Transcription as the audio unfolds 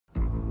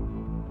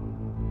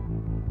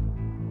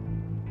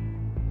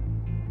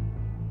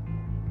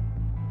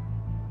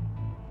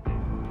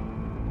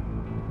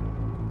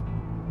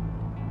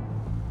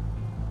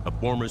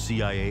Former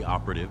CIA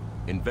operative,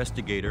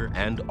 investigator,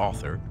 and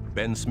author,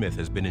 Ben Smith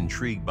has been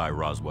intrigued by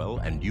Roswell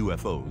and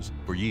UFOs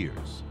for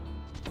years.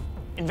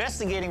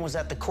 Investigating was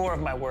at the core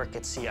of my work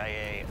at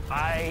CIA.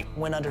 I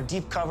went under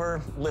deep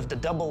cover, lived a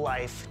double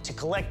life to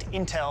collect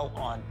intel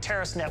on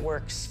terrorist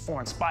networks,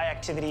 foreign spy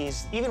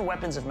activities, even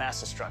weapons of mass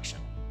destruction.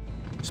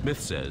 Smith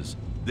says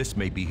this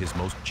may be his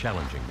most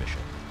challenging mission,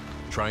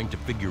 trying to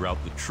figure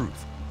out the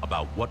truth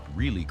about what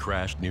really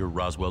crashed near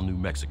Roswell, New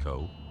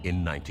Mexico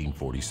in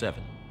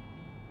 1947.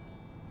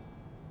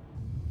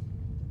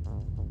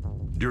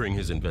 During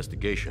his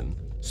investigation,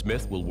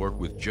 Smith will work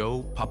with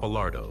Joe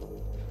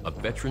Papalardo, a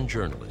veteran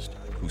journalist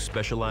who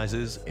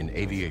specializes in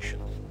aviation.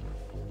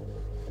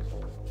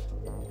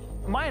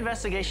 My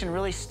investigation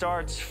really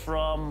starts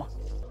from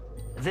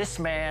this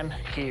man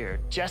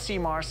here, Jesse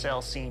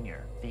Marcel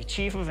Sr., the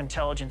Chief of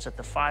Intelligence at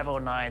the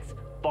 509th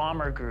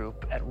Bomber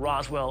Group at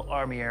Roswell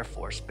Army Air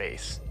Force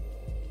Base.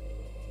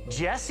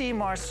 Jesse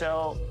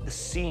Marcel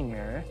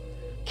Sr.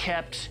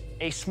 kept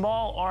a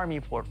small Army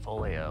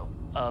portfolio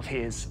of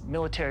his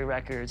military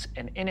records,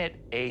 and in it,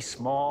 a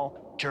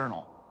small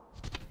journal.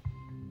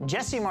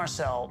 Jesse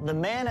Marcel, the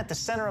man at the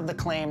center of the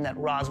claim that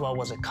Roswell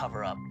was a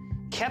cover-up,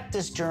 kept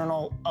this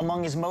journal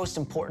among his most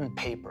important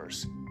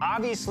papers.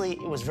 Obviously,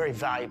 it was very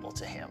valuable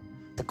to him.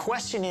 The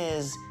question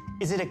is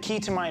it a key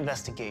to my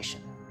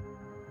investigation?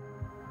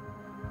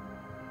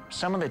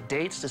 Some of the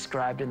dates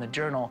described in the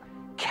journal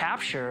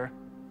capture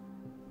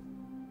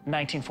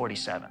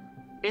 1947.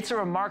 It's a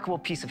remarkable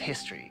piece of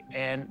history,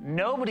 and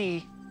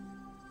nobody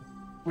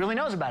really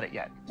knows about it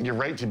yet. You're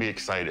right to be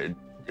excited.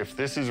 If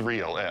this is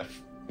real,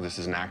 if this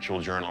is an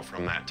actual journal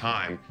from that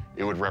time,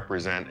 it would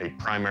represent a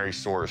primary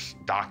source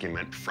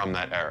document from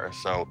that era.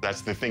 So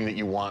that's the thing that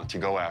you want to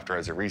go after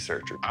as a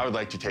researcher. I would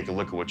like to take a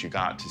look at what you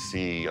got to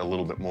see a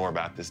little bit more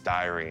about this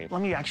diary.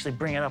 Let me actually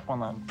bring it up on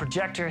the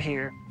projector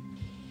here.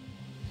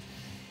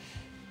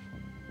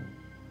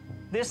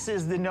 This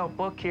is the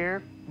notebook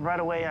here. Right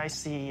away, I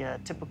see a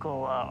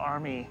typical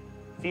Army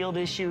field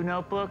issue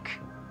notebook.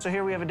 So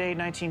here we have a date,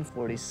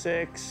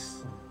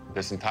 1946.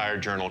 This entire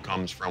journal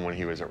comes from when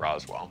he was at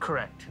Roswell.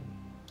 Correct.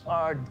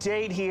 Our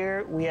date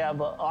here, we have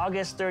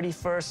August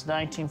 31st,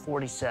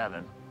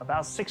 1947.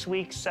 About 6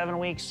 weeks, 7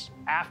 weeks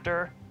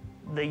after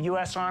the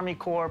U.S. Army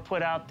Corps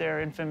put out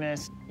their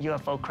infamous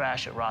UFO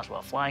crash at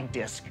Roswell, flying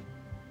disc.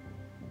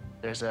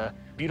 There's a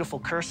beautiful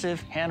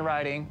cursive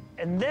handwriting.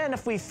 And then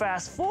if we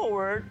fast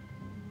forward,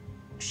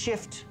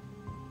 shift,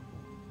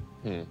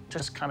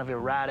 just kind of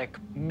erratic,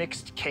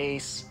 mixed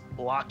case,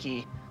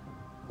 blocky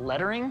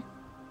lettering,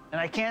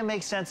 and I can't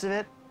make sense of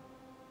it.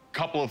 A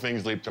couple of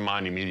things leap to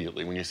mind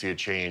immediately when you see a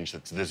change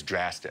that's this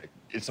drastic.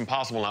 It's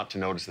impossible not to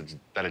notice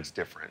that it's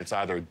different. It's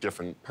either a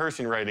different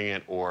person writing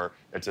it or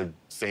it's a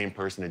same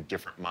person, a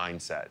different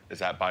mindset. Is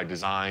that by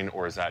design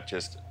or is that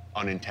just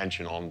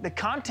unintentional? The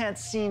content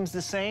seems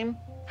the same.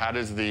 How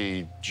does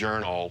the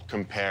journal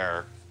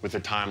compare with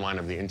the timeline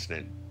of the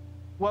incident?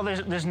 Well,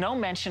 there's no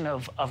mention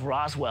of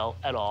Roswell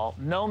at all,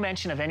 no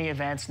mention of any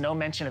events, no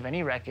mention of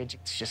any wreckage.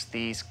 It's just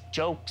these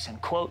jokes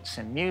and quotes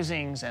and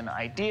musings and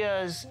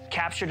ideas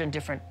captured in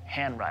different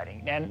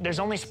handwriting. And there's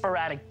only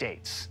sporadic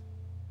dates.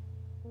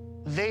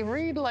 They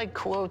read like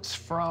quotes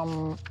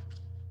from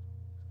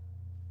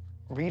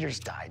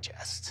Reader's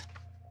Digest.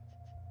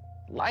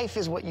 Life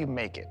is what you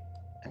make it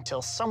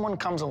until someone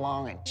comes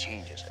along and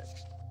changes it.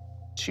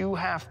 Two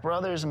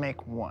half-brothers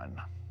make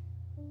one.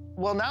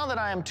 Well, now that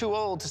I am too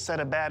old to set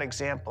a bad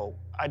example,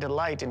 I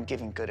delight in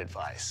giving good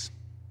advice.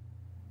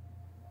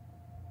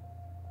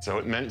 So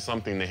it meant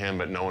something to him,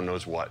 but no one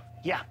knows what.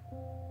 Yeah.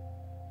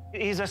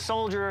 He's a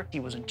soldier. He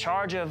was in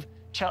charge of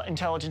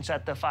intelligence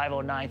at the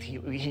 509th.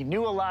 He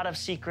knew a lot of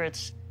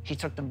secrets. He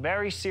took them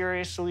very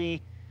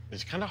seriously.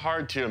 It's kind of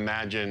hard to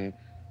imagine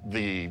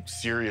the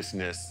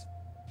seriousness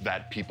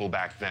that people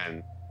back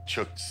then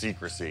took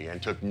secrecy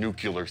and took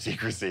nuclear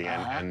secrecy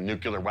and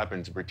nuclear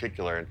weapons in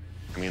particular. And,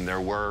 I mean,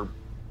 there were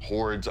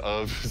hordes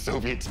of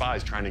Soviet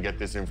spies trying to get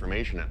this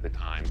information at the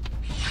time.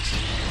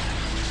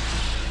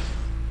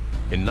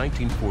 In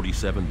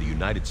 1947, the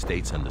United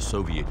States and the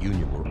Soviet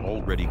Union were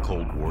already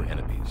Cold War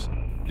enemies.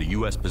 The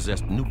U.S.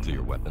 possessed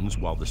nuclear weapons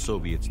while the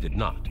Soviets did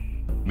not.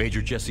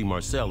 Major Jesse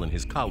Marcel and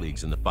his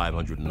colleagues in the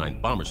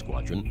 509th Bomber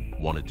Squadron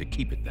wanted to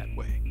keep it that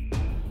way.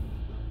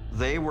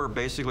 They were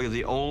basically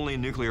the only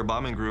nuclear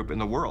bombing group in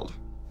the world.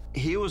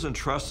 He was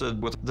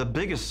entrusted with the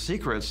biggest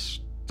secrets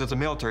that the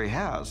military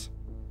has.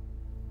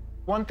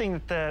 One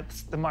thing that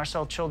the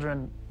Marcel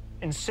children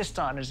insist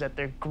on is that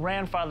their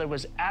grandfather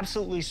was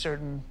absolutely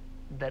certain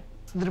that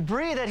the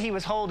debris that he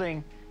was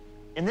holding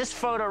in this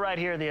photo right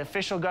here, the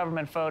official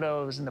government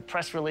photos and the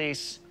press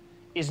release,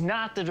 is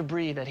not the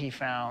debris that he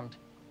found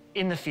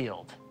in the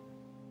field.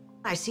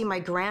 I see my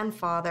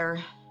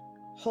grandfather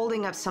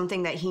holding up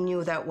something that he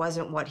knew that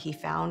wasn't what he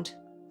found.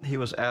 He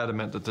was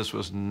adamant that this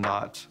was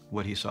not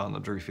what he saw in the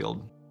debris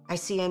field. I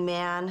see a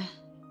man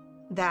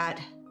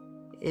that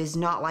is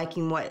not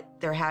liking what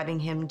they're having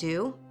him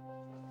do,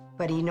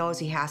 but he knows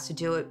he has to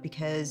do it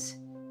because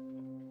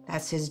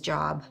that's his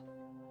job.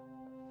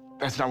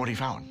 That's not what he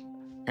found.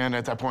 And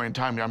at that point in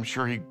time, I'm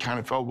sure he kind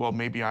of felt, well,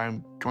 maybe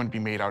I'm going to be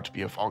made out to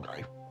be a fall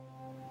guy.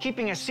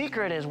 Keeping a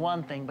secret is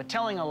one thing, but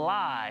telling a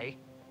lie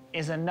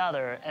is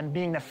another, and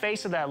being the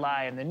face of that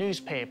lie in the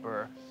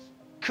newspaper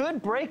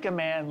could break a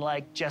man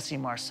like Jesse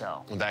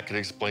Marcel. And that could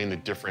explain the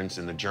difference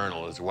in the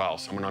journal as well.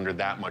 Someone under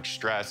that much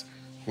stress,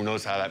 who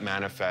knows how that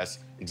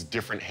manifests? It's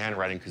different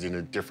handwriting because in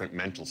a different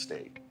mental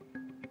state.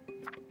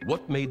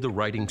 What made the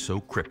writing so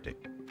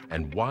cryptic,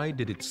 and why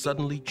did it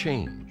suddenly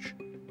change?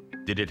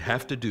 Did it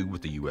have to do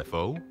with the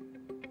UFO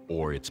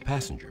or its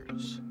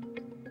passengers?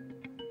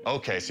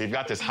 Okay, so you've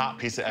got this hot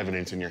piece of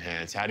evidence in your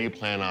hands. How do you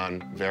plan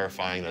on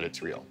verifying that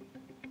it's real?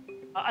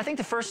 I think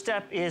the first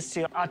step is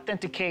to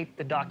authenticate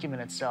the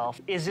document itself.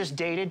 Is this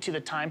dated to the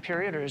time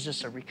period, or is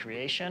this a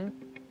recreation?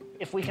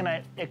 If we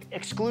can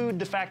exclude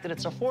the fact that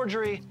it's a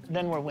forgery,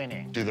 then we're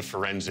winning. Do the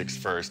forensics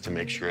first to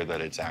make sure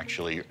that it's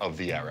actually of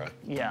the era.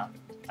 Yeah.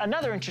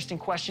 Another interesting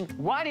question,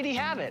 why did he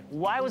have it?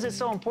 Why was it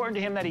so important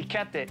to him that he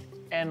kept it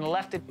and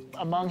left it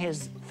among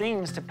his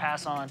things to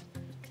pass on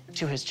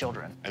to his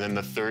children? And then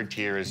the third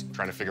tier is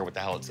trying to figure out what the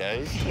hell it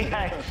says.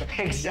 Yeah,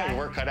 exactly. Yeah,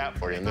 work cut out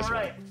for you in this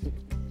right. one.